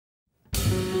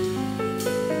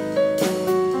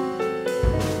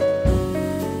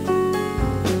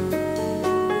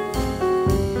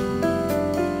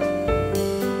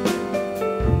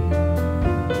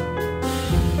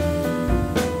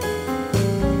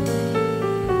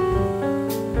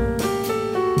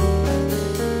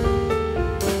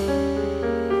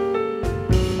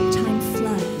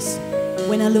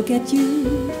look at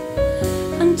you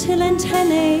until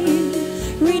antennae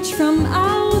reach from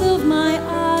out of my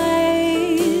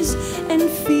eyes and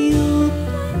feel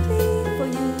blindly for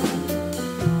you.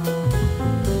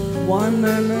 Warm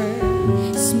murmur,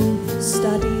 smooth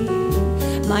study,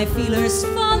 my feelers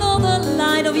follow the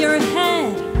light of your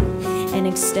head and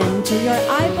extend to your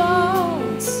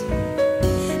eyeballs.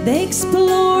 They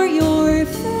explore your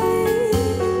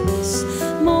face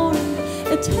more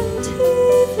attentively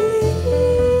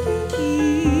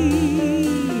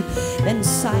than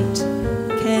sight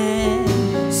can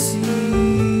see.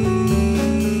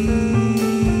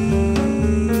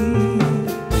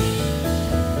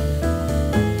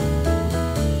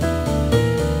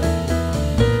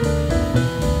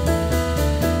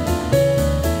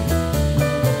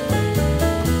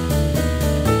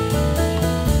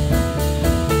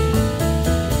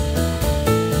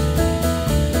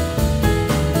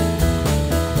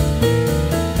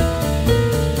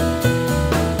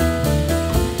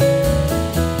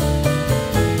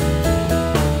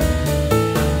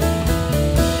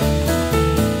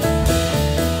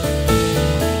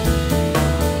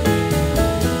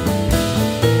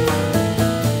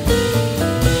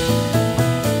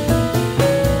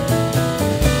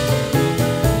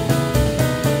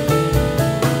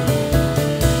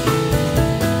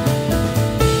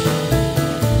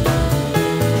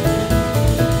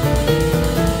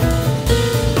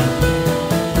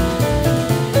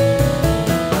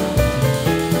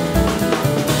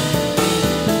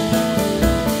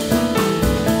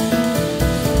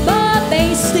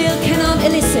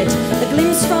 Elicit the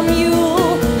glimpse from you.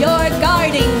 You're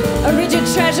guarding a rigid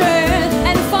treasure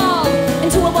and fall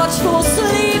into a watchful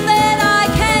sleep that I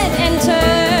can't enter.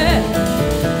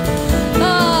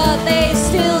 But they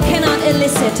still cannot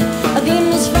elicit a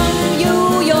glimpse from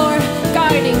you. You're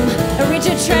guarding a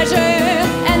rigid treasure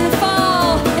and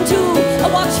fall into a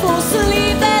watchful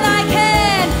sleep that I can't enter.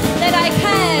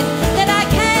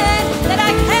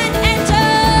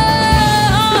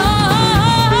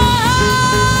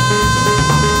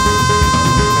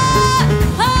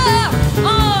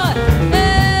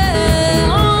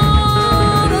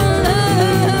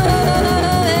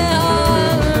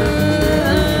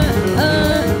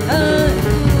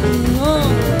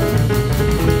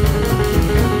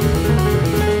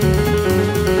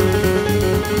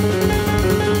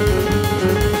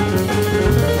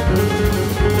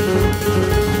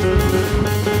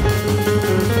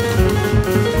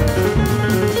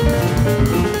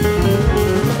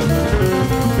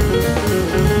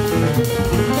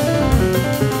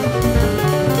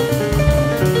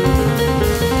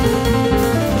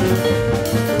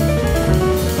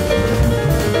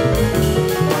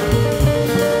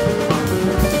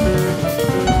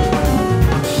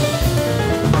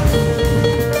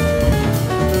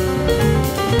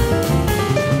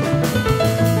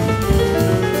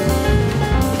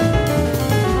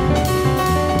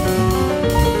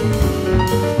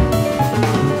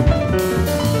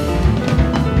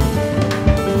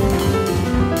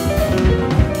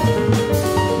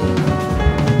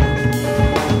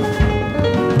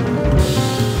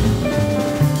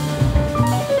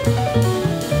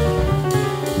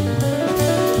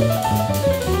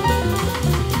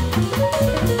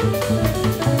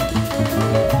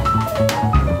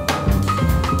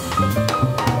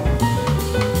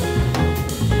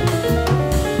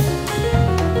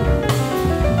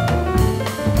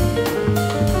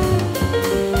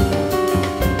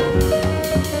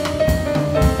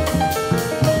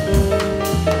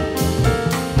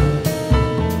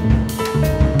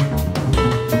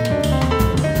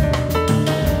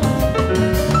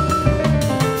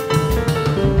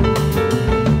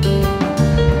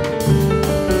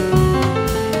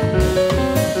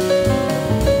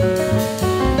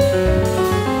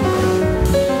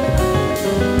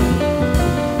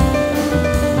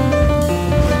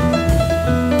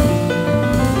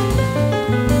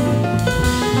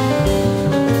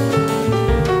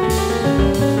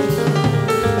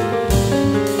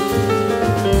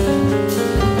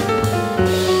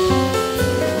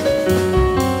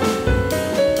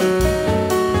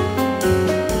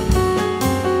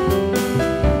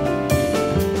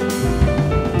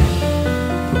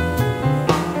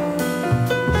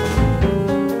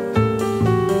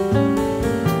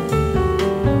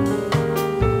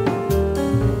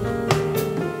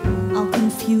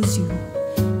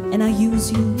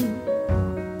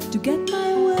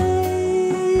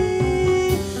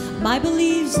 My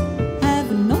beliefs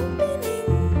have no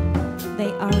meaning,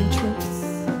 they are in truth.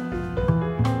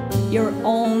 Your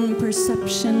own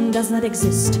perception does not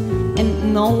exist,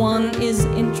 and no one is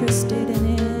interested in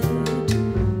it.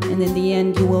 And And in the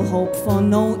end you will hope for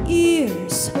no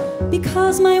ears,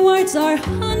 because my words are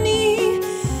honey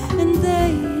and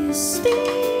they sting.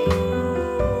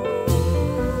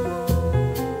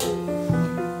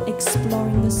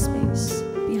 Exploring the space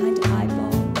behind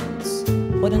eyeballs,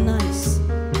 what a night.